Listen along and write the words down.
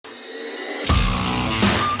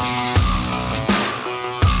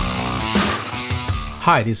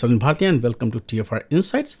Hi, this is Salman Bharti and welcome to TFR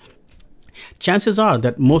Insights. Chances are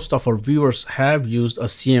that most of our viewers have used a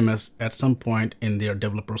CMS at some point in their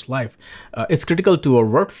developer's life. It's critical to our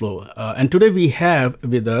workflow. And today we have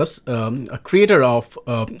with us a creator of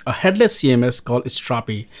a headless CMS called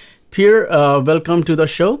Strappy. Pierre, welcome to the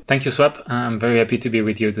show. Thank you, Swap. I'm very happy to be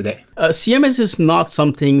with you today. CMS is not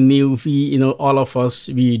something new. All of us,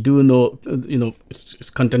 we do know, it's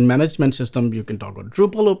content management system. You can talk about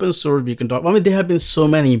Drupal open source. We can talk, there have been so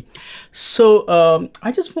many. So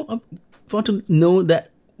I just want to know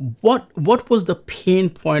that what was the pain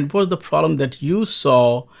point? What was the problem that you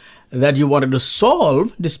saw that you wanted to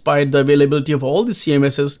solve despite the availability of all the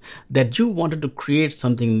CMSs that you wanted to create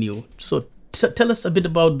something new? So tell us a bit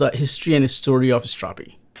about the history and story of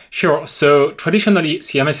Strapi. Sure. So traditionally,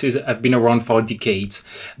 CMSs have been around for decades,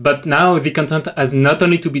 but now the content has not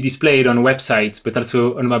only to be displayed on websites, but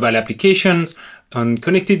also on mobile applications, on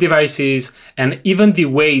connected devices, and even the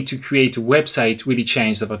way to create a website really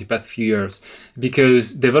changed over the past few years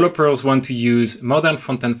because developers want to use modern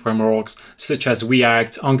front-end frameworks such as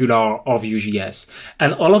React, Angular, or Vue.js.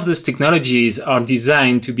 And all of those technologies are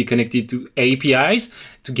designed to be connected to APIs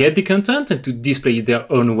to get the content and to display it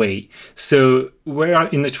their own way. So where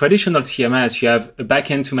in the traditional CMS, you have a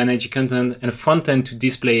backend to manage the content and a front-end to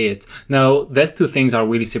display it. Now, those two things are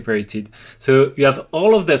really separated. So you have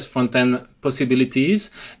all of these front-end possibilities,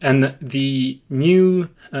 and the new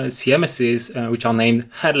CMSs, which are named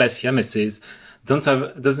Headless CMSs, don't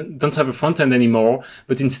have a front end anymore,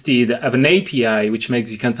 but instead have an API which makes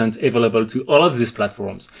the content available to all of these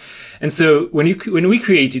platforms. And so when we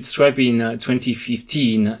created Strapi in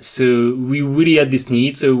 2015, so we really had this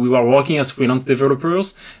need. So we were working as freelance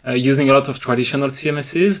developers, using a lot of traditional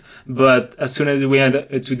CMSs. But as soon as we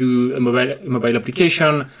had to do a mobile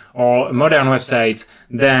application or a modern website,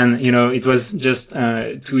 then, it was just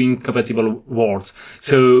two incompatible worlds.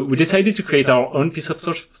 So we decided to create our own piece of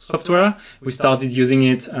software. We started using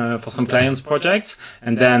it for some clients projects,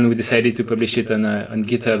 and then we decided to publish it on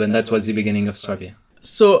GitHub, and that was the beginning of Strapi.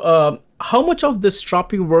 So how much of this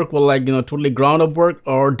Strapi work was totally ground up work,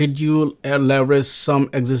 or did you leverage some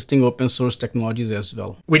existing open source technologies as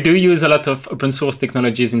well? We do use a lot of open source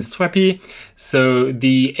technologies in Strapi. So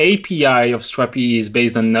the API of Strapi is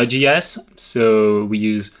based on Node.js. So we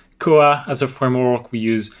use Koa as a framework. We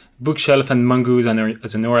use Bookshelf and Mongoose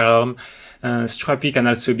as an ORM. Strapi can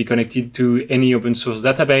also be connected to any open source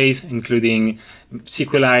database, including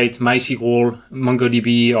SQLite, MySQL,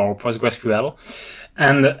 MongoDB, or PostgreSQL.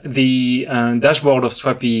 And the dashboard of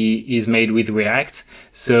Strapi is made with React.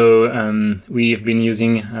 So we've been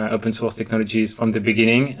using open source technologies from the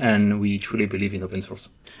beginning, and we truly believe in open source.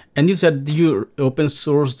 And you said you open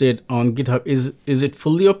sourced it on GitHub. Is it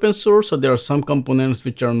fully open source, or there are some components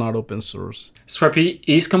which are not open source? Strapi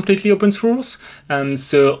is completely open source.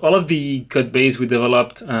 So all of the code base we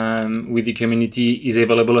developed with the community is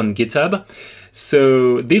available on GitHub.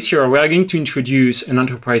 So this year we are going to introduce an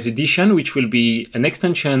enterprise edition, which will be an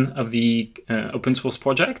extension of the open source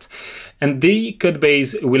project. And the code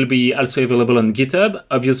base will be also available on GitHub.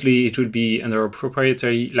 Obviously, it will be under a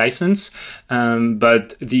proprietary license,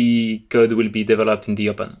 but the code will be developed in the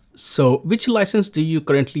open. So which license do you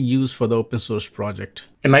currently use for the open source project?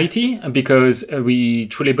 MIT, because we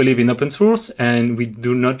truly believe in open source and we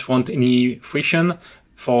do not want any friction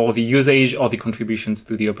for the usage or the contributions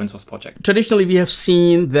to the open source project. Traditionally, we have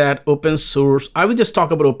seen that open source, I will just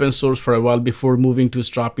talk about open source for a while before moving to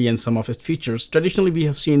Strapi and some of its features. Traditionally, we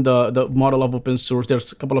have seen the model of open source.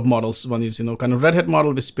 There's a couple of models. One is, kind of Red Hat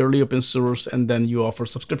model, which is purely open source, and then you offer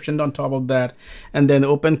subscription on top of that, and then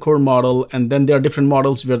open core model, and then there are different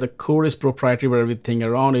models where the core is proprietary, where everything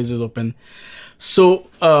around is open. So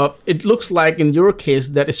it looks like in your case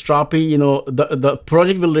that Strapi, the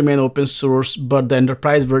project will remain open source, but the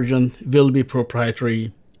enterprise version will be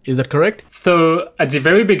proprietary. Is that correct? So at the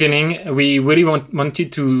very beginning, we really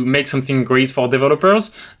wanted to make something great for developers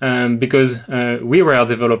because we were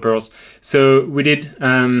developers. So we did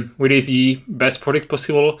the best product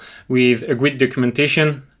possible with a great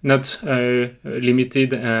documentation, not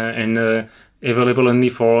limited and available only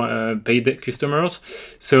for paid customers.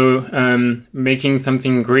 So making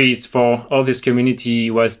something great for all this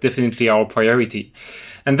community was definitely our priority.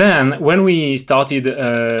 And then when we started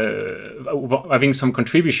having some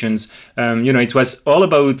contributions, it was all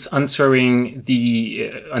about answering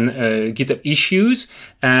the GitHub issues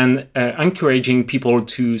and encouraging people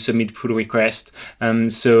to submit pull requests.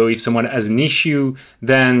 So if someone has an issue,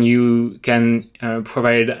 then you can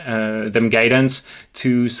provide them guidance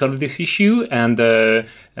to solve this issue and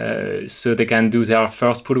so they can do their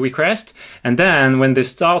first pull request. And then when they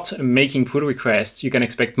start making pull requests, you can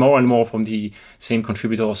expect more and more from the same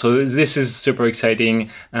contributor. So this is super exciting.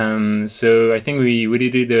 So I think we really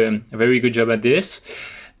did a very good job at this.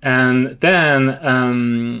 And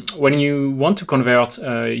then when you want to convert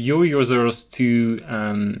your users to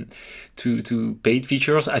paid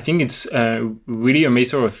features, I think it's really a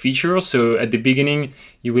matter of features. So at the beginning,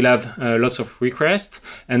 you will have lots of requests,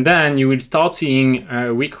 and then you will start seeing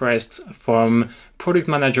requests from product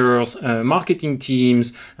managers, marketing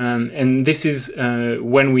teams, and this is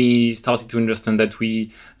when we started to understand that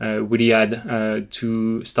we really had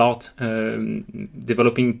to start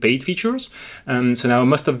developing paid features. So now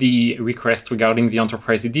most of the requests regarding the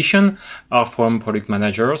enterprise edition are from product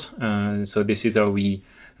managers. So this is how we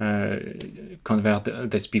convert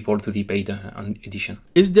these people to the paid edition.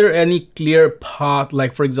 Is there any clear path,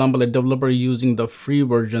 like for example, a developer using the free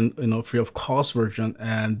version, free of cost version,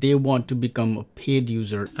 and they want to become a paid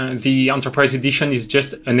user? The enterprise edition is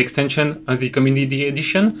just an extension of the community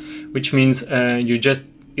edition, which means you just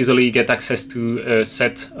easily get access to a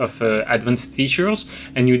set of advanced features,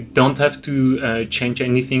 and you don't have to change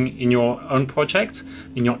anything in your own project,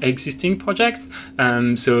 in your existing projects.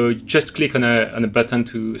 So just click on a button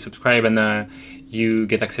to subscribe, and you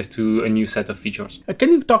get access to a new set of features.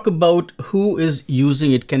 Can you talk about who is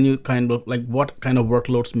using it? Can you kind of like what kind of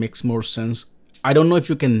workloads makes more sense? I don't know if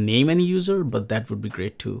you can name any user, but that would be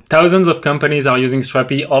great too. Thousands of companies are using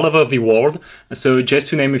Strapi all over the world. So just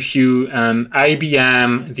to name a few,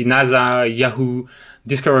 IBM, the NASA, Yahoo,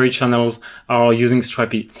 Discovery channels are using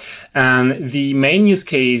Strapi. And the main use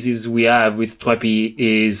cases we have with Strapi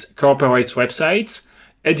is corporate websites,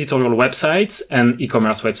 editorial websites, and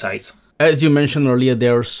e-commerce websites. As you mentioned earlier,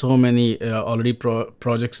 there are so many already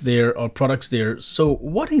projects there or products there. So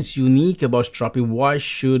what is unique about Strapi? Why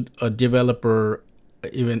should a developer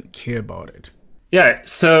even care about it? Yeah,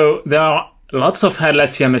 so there are lots of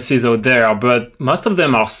headless CMSs out there, but most of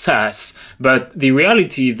them are SaaS. But the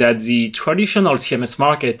reality that the traditional CMS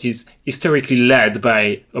market is historically led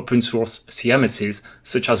by open source CMSs,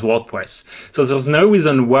 such as WordPress. So there's no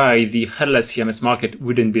reason why the headless CMS market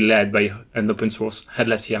wouldn't be led by an open source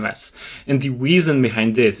headless CMS. And the reason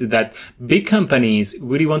behind this is that big companies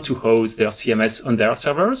really want to host their CMS on their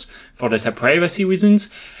servers for data privacy reasons.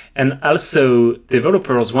 And also,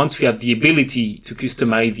 developers want to have the ability to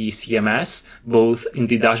customize the CMS, both in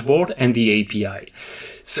the dashboard and the API.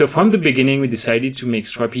 So from the beginning, we decided to make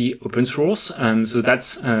Strapi open source. So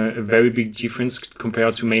that's a very big difference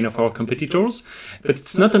compared to many of our competitors. But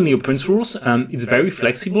it's not only open source, it's very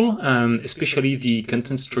flexible, especially the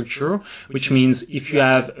content structure, which means if you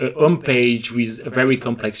have a home page with a very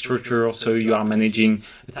complex structure, so you are managing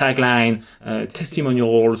a tagline,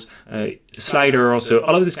 testimonials, sliders, so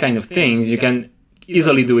all of these kind of things, you can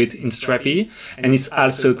easily do it in Strapi, and it's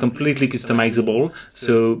also completely customizable.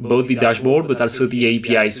 So both the dashboard, but also the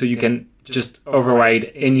API. So you can just override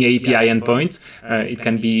any API endpoint. It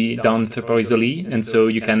can be done super easily. And so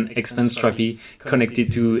you can extend Strapi, connect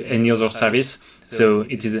it to any other service. So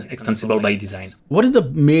it is extensible by design. What is the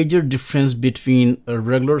major difference between a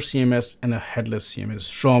regular CMS and a headless CMS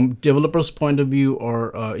from developer's point of view,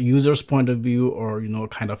 or user's point of view, or,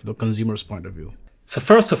 kind of the consumer's point of view? So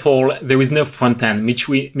first of all, there is no front end, which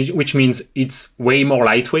means it's way more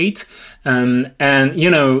lightweight. And,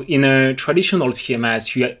 in a traditional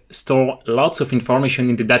CMS, you store lots of information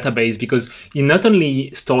in the database because you not only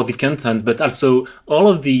store the content, but also all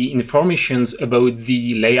of the informations about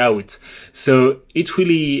the layout. So it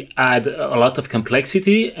really adds a lot of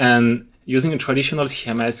complexity, and using a traditional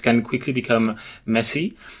CMS can quickly become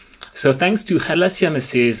messy. So thanks to headless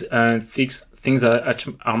CMSs,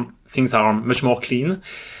 things are much more clean.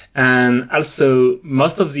 And also,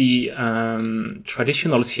 most of the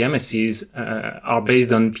traditional CMSs are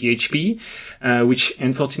based on PHP, which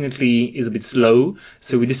unfortunately is a bit slow.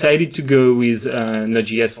 So we decided to go with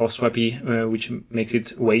Node.js for Strapi, which makes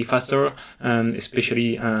it way faster,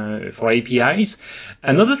 especially for APIs.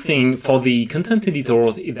 Another thing for the content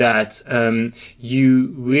editors is that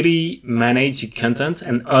you really manage the content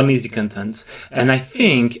and only the content. And I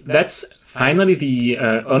think that's finally the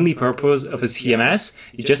only purpose of a CMS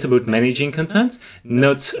is just about managing content,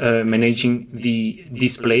 not managing the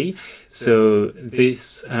display. So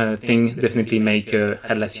this thing definitely make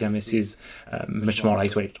headless CMSs much more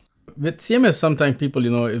lightweight. With CMS, sometimes people,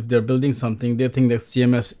 if they're building something, they think that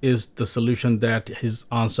CMS is the solution that is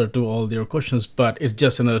answer to all their questions, but it's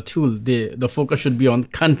just another tool. The focus should be on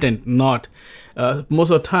content, not most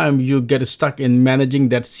of the time you get stuck in managing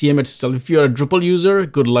that CMS itself. If you're a Drupal user,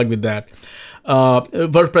 good luck with that.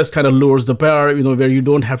 WordPress kind of lowers the bar, where you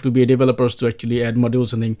don't have to be a developer to actually add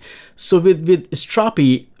modules and things. So with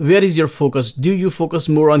Strapi, where is your focus? Do you focus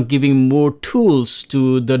more on giving more tools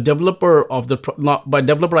to the developer of the, not by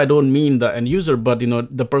developer I don't mean the end user, but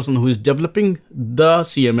the person who is developing the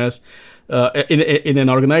CMS in an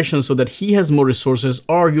organization, so that he has more resources,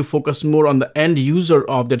 or you focus more on the end user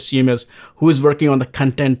of that CMS who is working on the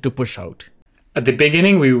content to push out? At the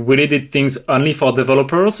beginning, we really did things only for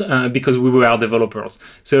developers because we were developers.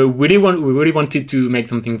 So we really wanted to make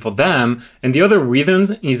something for them. And the other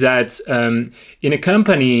reason is that in a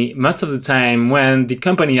company, most of the time when the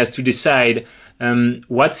company has to decide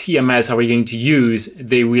what CMS are we going to use,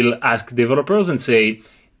 they will ask developers and say,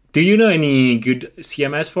 do you know any good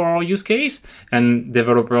CMS for our use case? And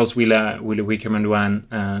developers will recommend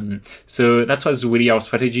one. So that was really our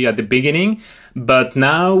strategy at the beginning. But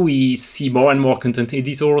now we see more and more content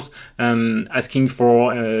editors asking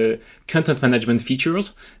for content management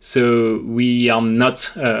features. So we are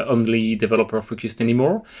not only developer focused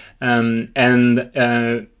anymore. And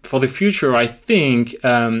for the future, I think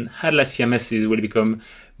headless CMSs will become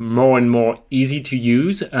more and more easy to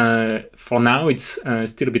use. For now, it's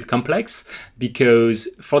still a bit complex because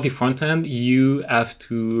for the front end, you have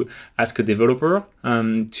to ask a developer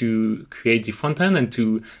to create the front end and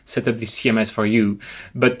to set up the CMS for you.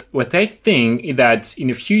 But what I think is that in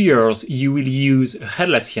a few years, you will use a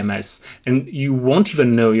headless CMS and you won't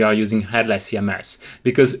even know you are using headless CMS,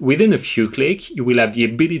 because within a few clicks, you will have the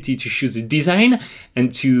ability to choose the design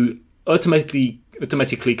and to automatically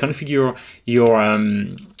configure your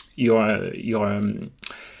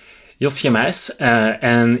CMS,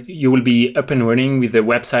 and you will be up and running with a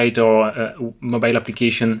website or a mobile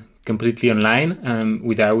application completely online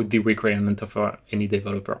without the requirement of any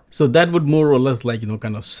developer. So that would more or less like,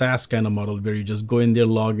 kind of SaaS kind of model where you just go in there,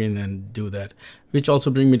 log in and do that. Which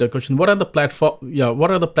also brings me to the question, what are the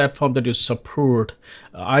platforms that you support?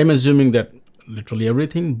 I'm assuming that literally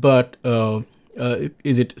everything, but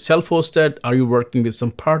is it self-hosted? Are you working with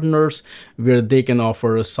some partners where they can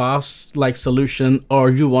offer a SaaS-like solution, or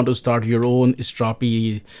you want to start your own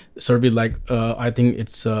Strapi service? Like I think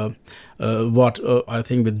it's I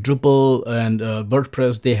think with Drupal and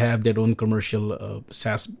WordPress, they have their own commercial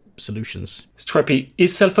SaaS solutions. Strappy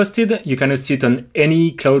is self-hosted. You can host it on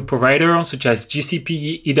any cloud provider such as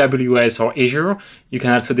GCP, AWS, or Azure. You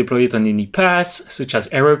can also deploy it on any PaaS such as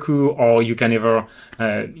Heroku, or you can either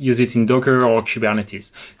use it in Docker or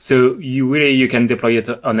Kubernetes. So you can deploy it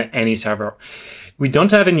on any server. We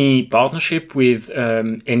don't have any partnership with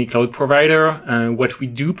any cloud provider. What we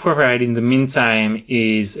do provide in the meantime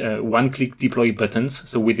is one-click deploy buttons.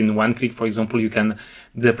 So within one click, for example, you can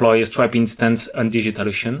deploy a Strapi instance on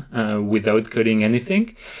DigitalOcean without coding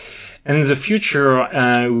anything. And in the future,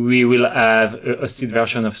 we will have a hosted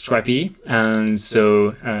version of Strapi. And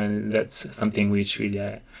so that's something which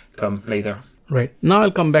will come later. Right. Now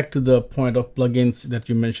I'll come back to the point of plugins that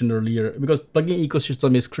you mentioned earlier, because plugin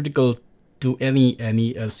ecosystem is critical to any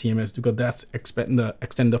CMS, because that's extend the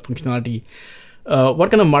functionality. What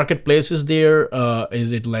kind of marketplace is there?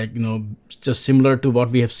 Is it like, just similar to what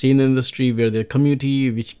we have seen in the industry, where the community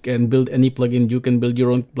which can build any plugin, you can build your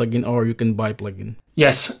own plugin, or you can buy plugin?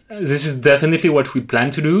 Yes, this is definitely what we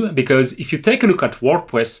plan to do, because if you take a look at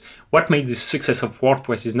WordPress, what made the success of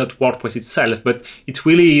WordPress is not WordPress itself, but it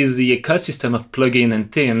really is the ecosystem of plugins and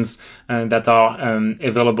themes that are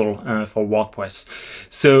available for WordPress.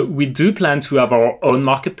 So we do plan to have our own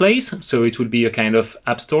marketplace, so it will be a kind of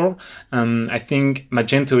app store. I think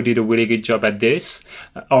Magento did a really good job at this.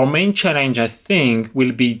 Our main challenge, I think,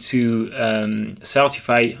 will be to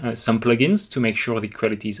certify some plugins to make sure the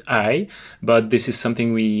quality is high, but this is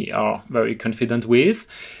something we are very confident with.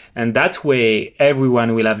 And that way,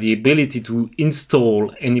 everyone will have the ability to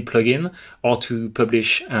install any plugin or to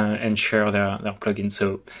publish and share their plugin.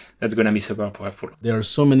 So that's going to be super powerful. There are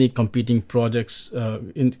so many competing projects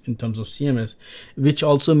in terms of CMS, which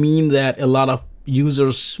also mean that a lot of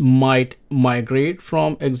users might migrate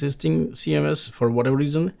from existing CMS for whatever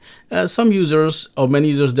reason. Some users, or many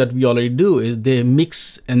users that we already do, is they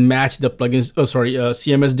mix and match the plugins,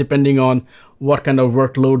 CMS, depending on what kind of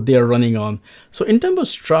workload they are running on. So in terms of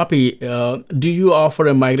Strapi, do you offer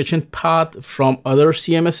a migration path from other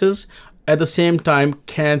CMSs? At the same time,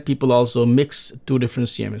 can people also mix two different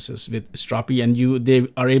CMSs with Strapi, and they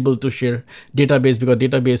are able to share database, because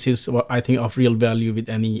database is, I think, of real value with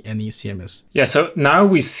any CMS? Yeah, so now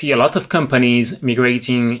we see a lot of companies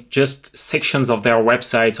migrating just sections of their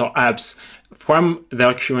websites or apps from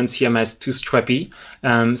their current CMS to Strapi.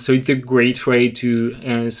 So it's a great way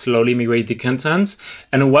to slowly migrate the content.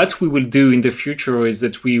 And what we will do in the future is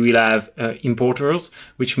that we will have importers,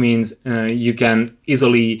 which means you can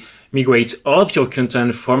easily migrate all of your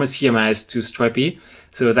content from a CMS to Strapi.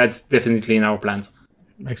 So that's definitely in our plans.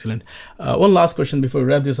 Excellent. One last question before we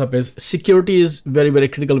wrap this up is security is very, very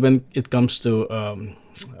critical when it comes to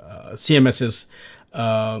CMSs.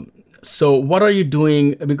 So what are you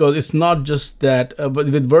doing? Because it's not just that, but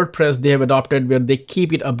with WordPress, they have adopted where they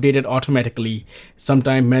keep it updated automatically.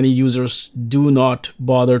 Sometimes many users do not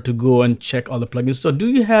bother to go and check all the plugins. So do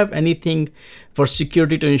you have anything for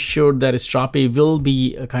security to ensure that Strapi will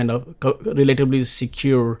be a kind of relatively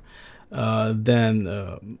secure than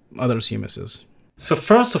other CMSs? So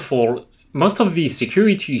first of all, most of the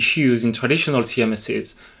security issues in traditional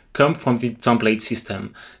CMSs come from the template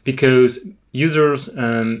system because users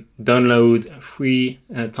download free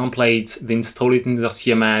templates, they install it in their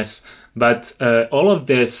CMS, but all of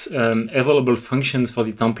these available functions for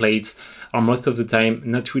the templates are most of the time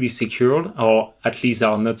not really secured, or at least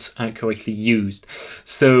are not correctly used.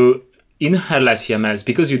 So in Headless CMS,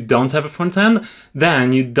 because you don't have a front end,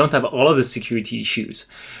 then you don't have all of the security issues.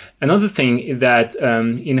 Another thing is that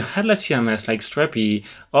in Headless CMS like Strapi,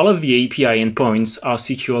 all of the API endpoints are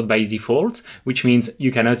secured by default, which means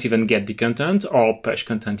you cannot even get the content or push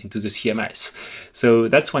content into the CMS. So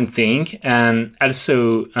that's one thing. And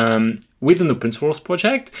also, with an open source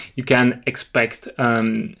project, you can expect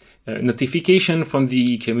notification from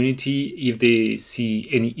the community if they see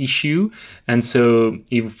any issue. And so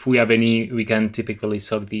if we have any, we can typically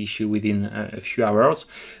solve the issue within a few hours.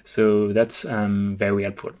 So that's very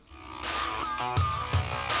helpful.